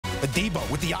Debo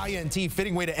with the INT,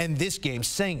 fitting way to end this game.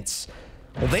 Saints,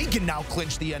 well, they can now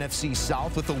clinch the NFC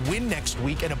South with a win next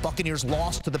week and a Buccaneers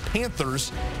loss to the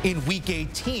Panthers in Week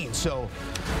 18. So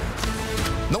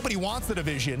nobody wants the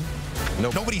division.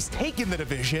 Nope. Nobody's taken the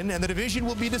division, and the division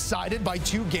will be decided by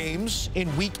 2 games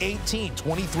in Week 18.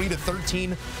 23-13,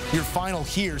 your final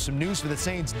here. Some news for the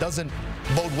Saints doesn't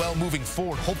bode well moving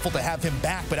forward. Hopeful to have him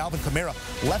back, but Alvin Kamara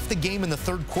left the game in the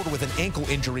 3rd quarter with an ankle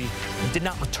injury and did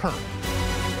not return.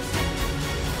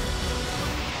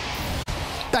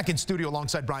 Back in studio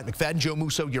alongside Bryant McFadden, Joe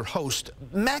Musso, your host.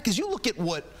 Mac, as you look at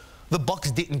what the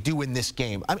Bucs didn't do in this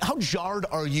game, I mean, how jarred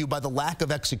are you by the lack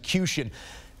of execution?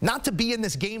 Not to be in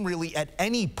this game really at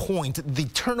any point, the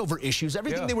turnover issues,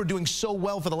 everything they were doing so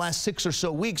well for the last 6 or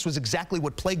so weeks was exactly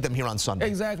what plagued them here on Sunday.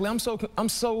 Exactly. I'm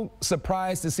so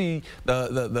surprised to see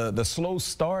the slow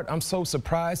start. I'm so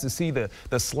surprised to see the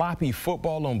sloppy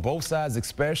football on both sides,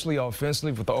 especially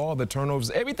offensively with all the turnovers.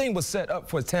 Everything was set up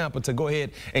for Tampa to go ahead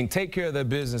and take care of their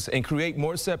business and create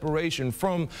more separation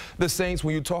from the Saints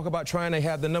when you talk about trying to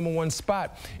have the #1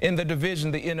 spot in the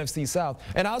division, the NFC South.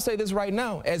 And I'll say this right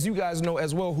now, as you guys know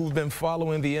as well, who've been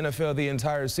following the NFL the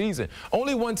entire season.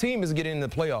 Only one team is getting in the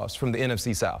playoffs from the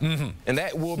NFC South, and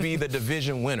that will be the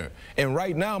division winner. And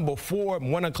right now, before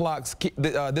 1 o'clock,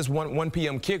 this 1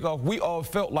 p.m. kickoff, we all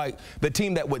felt like the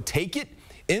team that would take it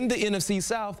in the NFC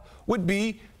South would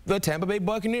be the Tampa Bay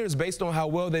Buccaneers, based on how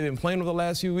well they've been playing over the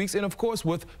last few weeks, and of course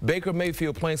with Baker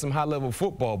Mayfield playing some high-level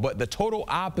football. But the total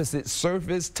opposite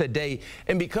surfaced today,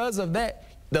 and because of that,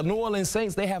 the New Orleans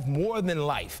Saints, they have more than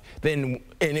life in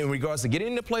regards to getting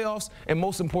in the playoffs and,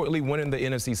 most importantly, winning the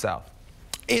NFC South.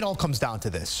 It all comes down to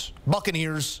this.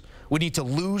 Buccaneers would need to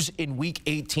lose in Week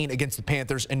 18 against the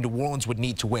Panthers, and New Orleans would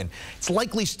need to win. It's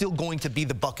likely still going to be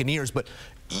the Buccaneers, but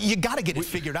you got to get it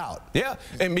figured out. Yeah,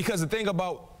 and because the thing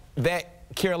about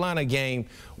that Carolina game,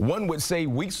 one would say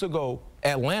weeks ago,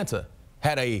 Atlanta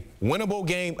had a winnable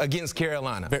game against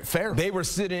Carolina. Fair. They were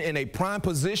sitting in a prime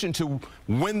position to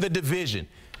win the division.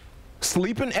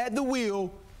 Sleeping at the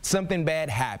wheel, something bad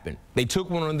happened. They took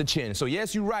one on the chin. So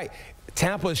yes, you're right.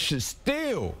 Tampa should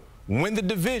still win the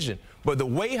division. But the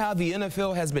way how the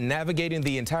NFL has been navigating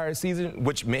the entire season,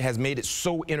 which has made it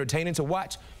so entertaining to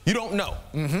watch, you don't know.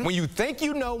 When you think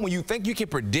you know, when you think you can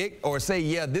predict or say,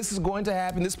 yeah, this is going to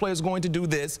happen, this player is going to do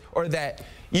this or that,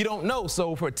 you don't know.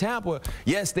 So for Tampa,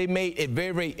 yes, they made it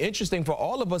very, very interesting for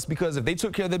all of us, because if they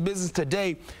took care of their business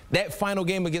today, that final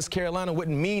game against Carolina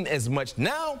wouldn't mean as much.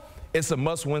 Now, it's a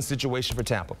must-win situation for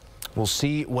Tampa. We'll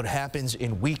see what happens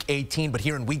in Week 18, but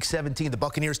here in Week 17, the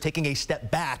Buccaneers taking a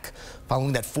step back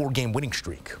following that 4-game winning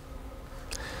streak.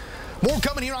 More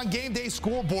coming here on Game Day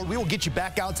Scoreboard. We will get you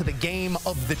back out to the game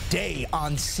of the day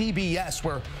on CBS,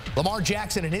 where Lamar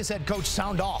Jackson and his head coach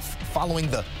sound off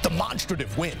following the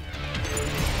demonstrative win.